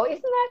know.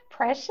 Isn't that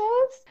precious?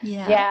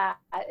 Yeah.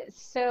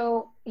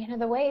 So,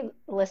 the way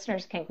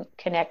listeners can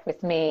connect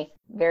with me,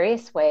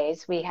 various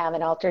ways. We have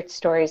an Altered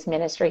Stories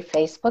Ministry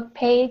Facebook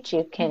page.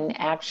 You can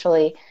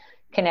actually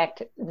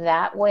connect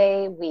that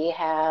way. We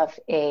have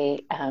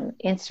a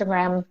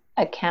Instagram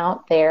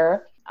account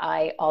there.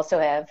 I also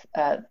have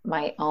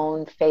my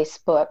own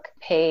Facebook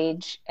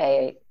page,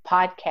 a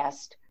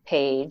podcast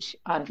page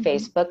on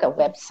Facebook, a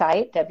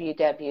website,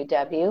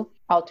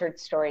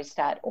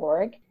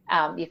 www.alteredstories.org.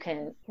 You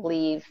can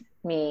leave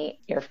me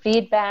your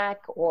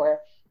feedback, or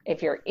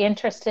if you're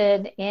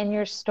interested in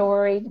your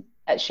story,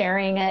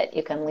 sharing it,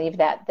 you can leave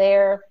that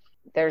there.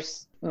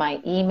 There's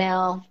my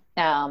email,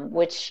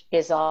 which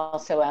is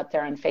also out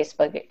there on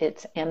Facebook.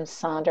 It's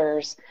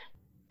msaunders,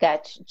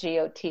 that's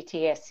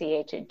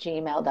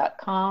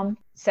GOTTSCH@gmail.com.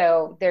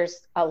 So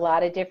there's a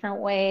lot of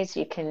different ways.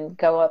 You can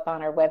go up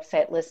on our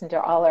website, listen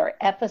to all our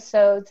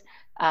episodes.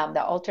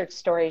 The Altered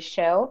Stories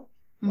Show.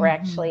 We're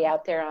actually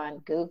out there on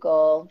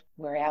Google.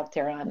 We're out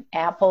there on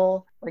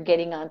Apple. We're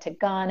getting onto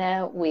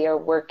Ghana. We are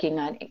working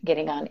on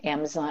getting on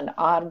Amazon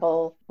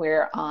Audible.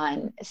 We're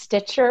on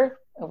Stitcher.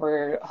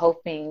 We're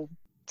hoping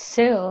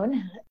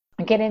soon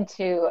get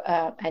into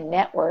a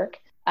network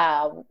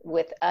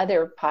with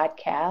other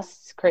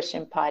podcasts,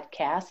 Christian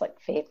podcasts like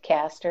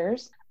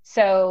Faithcasters.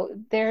 So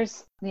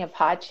there's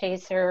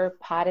Podchaser,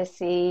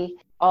 Podacy,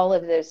 all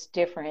of those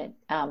different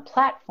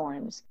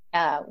platforms.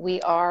 We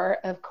are,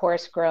 of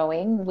course,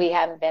 growing. We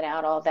haven't been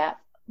out all that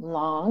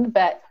long,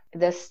 but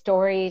the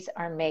stories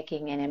are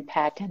making an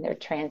impact, and they're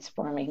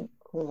transforming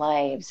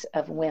lives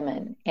of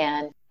women.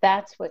 And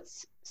that's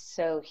what's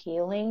so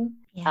healing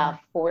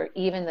for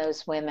even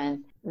those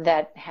women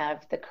that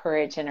have the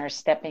courage and are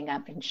stepping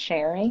up and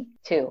sharing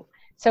too.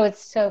 So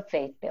it's so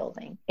faith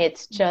building.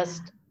 It's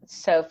just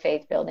so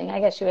faith building. I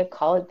guess you would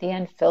call it the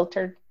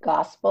unfiltered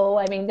gospel.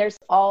 I mean, there's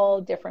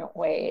all different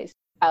ways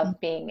of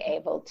being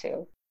able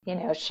to,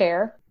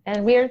 share.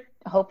 And we're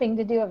hoping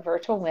to do a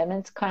virtual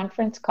women's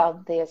conference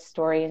called The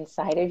Story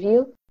Inside of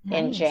You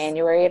in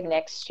January of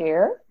next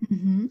year.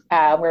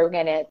 We're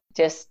going to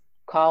just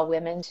call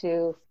women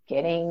to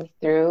getting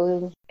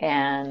through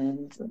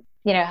and,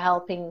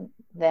 helping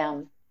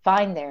them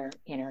find their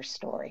inner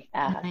story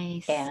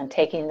and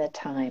taking the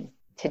time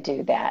to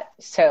do that.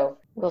 So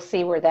we'll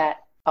see where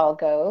that all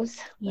goes.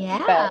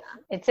 Yeah. But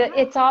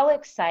it's all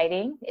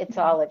exciting. It's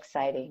all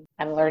exciting.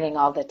 I'm learning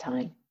all the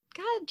time.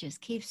 God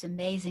just keeps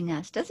amazing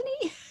us, doesn't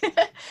he?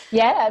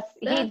 Yes,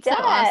 he That's does.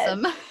 so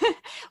awesome.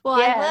 Well,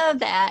 Yes. I love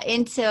that.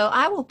 And so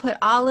I will put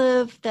all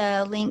of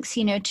the links,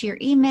 to your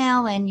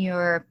email and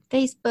your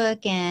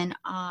Facebook and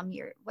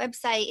your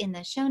website in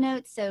the show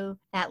notes so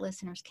that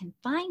listeners can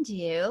find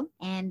you.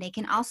 And they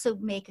can also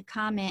make a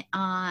comment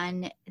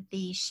on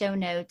the show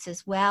notes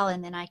as well.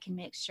 And then I can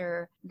make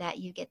sure that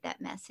you get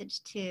that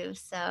message too.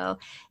 So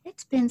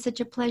it's been such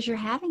a pleasure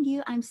having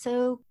you. I'm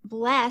so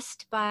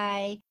blessed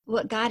by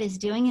what God is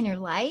doing in your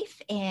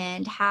life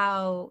and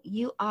how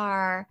you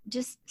are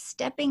just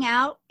stepping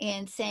out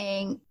and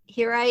saying,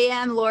 here I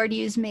am, Lord,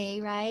 use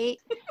me, right?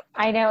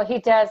 I know he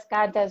does.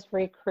 God does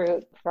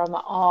recruit from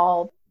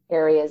all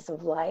areas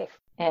of life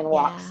and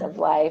walks of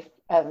life.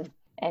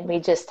 And we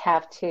just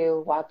have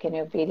to walk in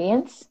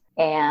obedience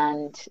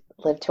and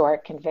live to our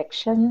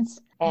convictions.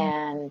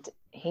 And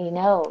he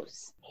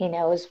knows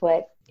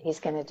what he's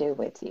going to do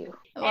with you.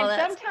 Well, and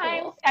that's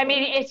sometimes, cool. I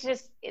mean, it's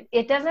just,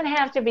 it doesn't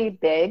have to be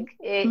big.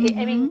 I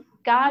mean,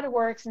 God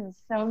works in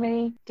so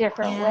many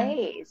different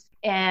ways.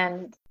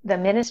 And the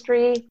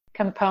ministry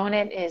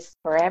component is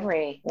for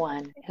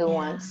everyone who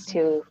wants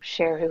to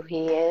share who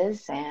he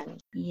is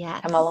and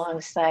come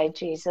alongside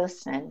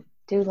Jesus and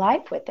do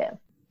life with him.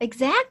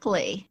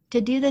 Exactly.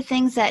 To do the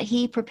things that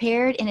he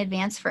prepared in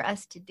advance for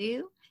us to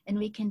do. And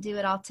we can do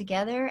it all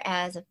together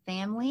as a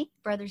family,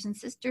 brothers and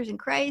sisters in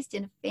Christ,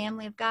 and a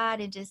family of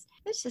God. It's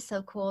just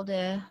so cool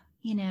to,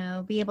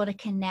 be able to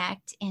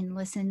connect and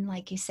listen,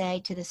 like you say,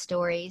 to the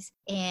stories.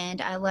 And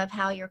I love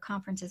how your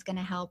conference is going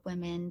to help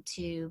women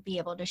to be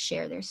able to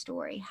share their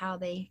story, how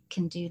they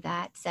can do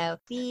that. So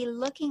be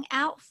looking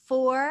out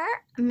for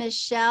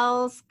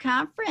Michelle's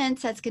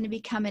conference that's going to be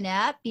coming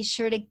up. Be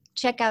sure to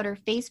check out her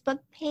Facebook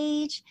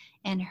page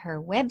and her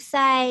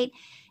website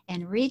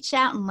and reach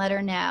out and let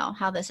her know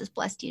how this has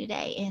blessed you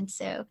today. And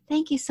so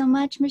thank you so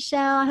much,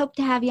 Michelle. I hope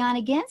to have you on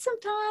again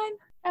sometime.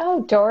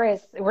 Oh,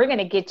 Doris, we're going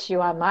to get you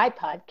on my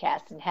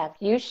podcast and have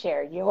you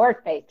share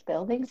your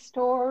faith-building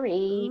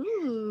story,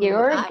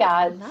 your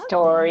God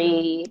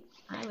story.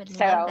 I would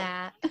love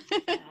that.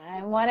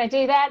 I want to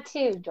do that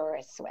too,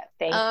 Doris Swift.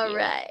 Thank you. All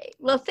right.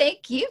 Well,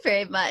 thank you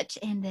very much.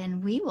 And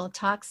then we will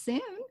talk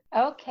soon.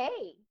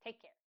 Okay. Take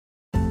care.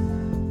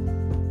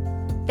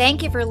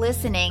 Thank you for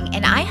listening,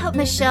 and I hope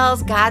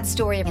Michelle's God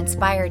story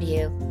inspired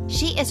you.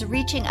 She is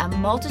reaching a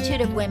multitude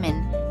of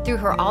women through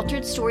her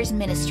Altered Stories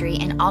ministry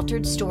and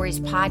Altered Stories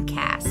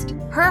podcast.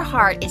 Her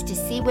heart is to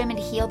see women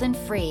healed and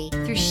free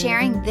through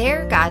sharing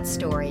their God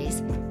stories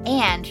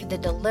and through the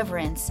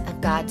deliverance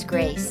of God's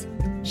grace.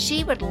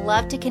 She would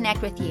love to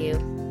connect with you,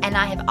 and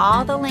I have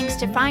all the links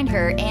to find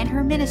her and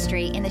her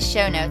ministry in the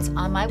show notes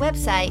on my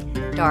website,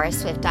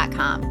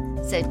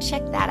 dorisswift.com. So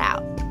check that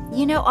out.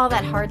 You know all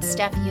that hard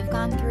stuff you've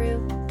gone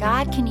through?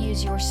 God can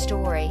use your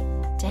story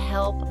to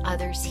help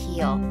others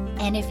heal.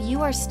 And if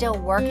you are still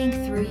working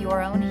through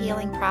your own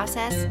healing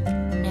process,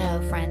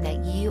 know, friend,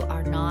 that you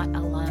are not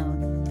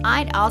alone.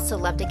 I'd also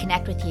love to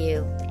connect with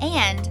you.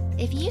 And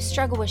if you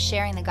struggle with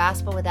sharing the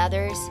gospel with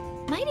others,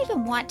 might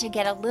even want to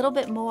get a little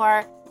bit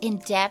more in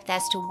depth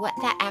as to what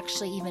that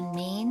actually even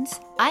means,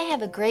 I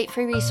have a great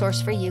free resource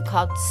for you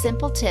called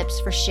Simple Tips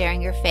for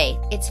Sharing Your Faith.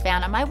 It's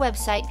found on my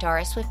website,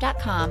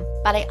 dorisswift.com,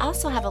 but I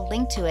also have a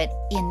link to it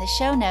in the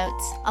show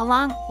notes,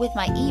 along with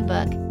my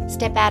ebook,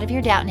 Step Out of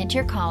Your Doubt and Into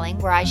Your Calling,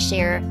 where I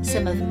share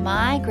some of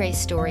my grace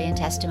story and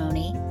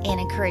testimony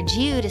and encourage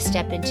you to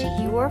step into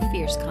your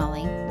fierce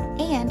calling,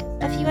 and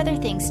a few other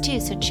things too.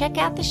 So check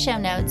out the show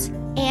notes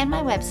and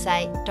my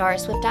website,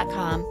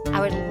 dorisswift.com.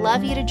 I would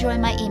love you to join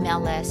my email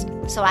list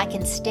so I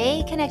can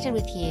stay connected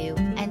with you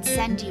and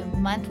send you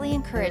monthly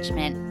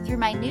encouragement through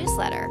my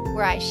newsletter,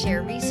 where I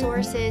share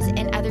resources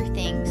and other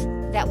things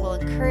that will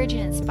encourage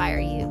and inspire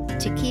you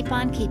to keep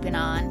on keeping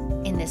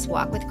on in this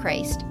walk with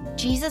Christ.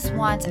 Jesus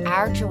wants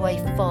our joy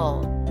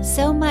full,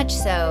 so much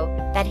so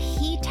that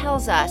he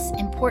tells us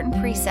important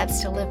precepts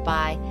to live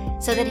by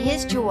so that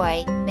his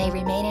joy may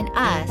remain in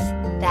us,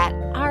 that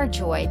our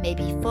joy may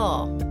be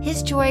full.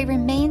 His joy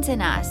remains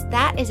in us.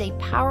 That is a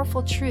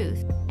powerful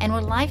truth. And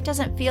when life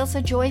doesn't feel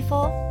so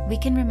joyful, we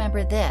can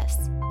remember this.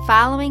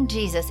 Following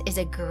Jesus is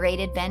a great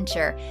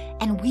adventure,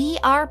 and we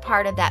are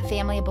part of that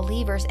family of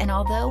believers. And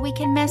although we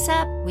can mess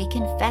up, we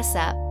can fess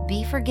up,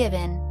 be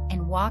forgiven,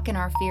 and walk in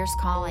our fierce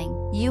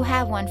calling. You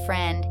have one,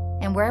 friend,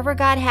 and wherever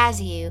God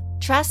has you,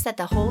 trust that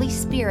the Holy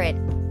Spirit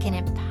can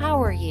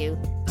empower you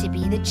to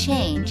be the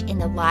change in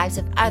the lives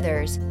of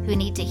others who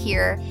need to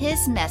hear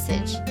his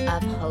message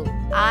of hope.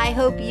 I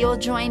hope you'll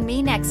join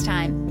me next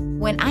time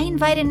when I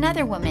invite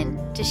another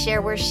woman to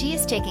share where she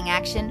is taking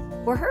action,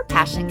 where her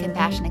passion,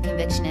 compassion, and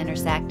conviction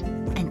intersect.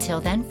 Until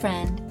then,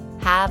 friend,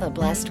 have a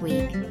blessed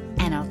week,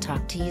 and I'll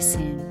talk to you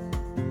soon.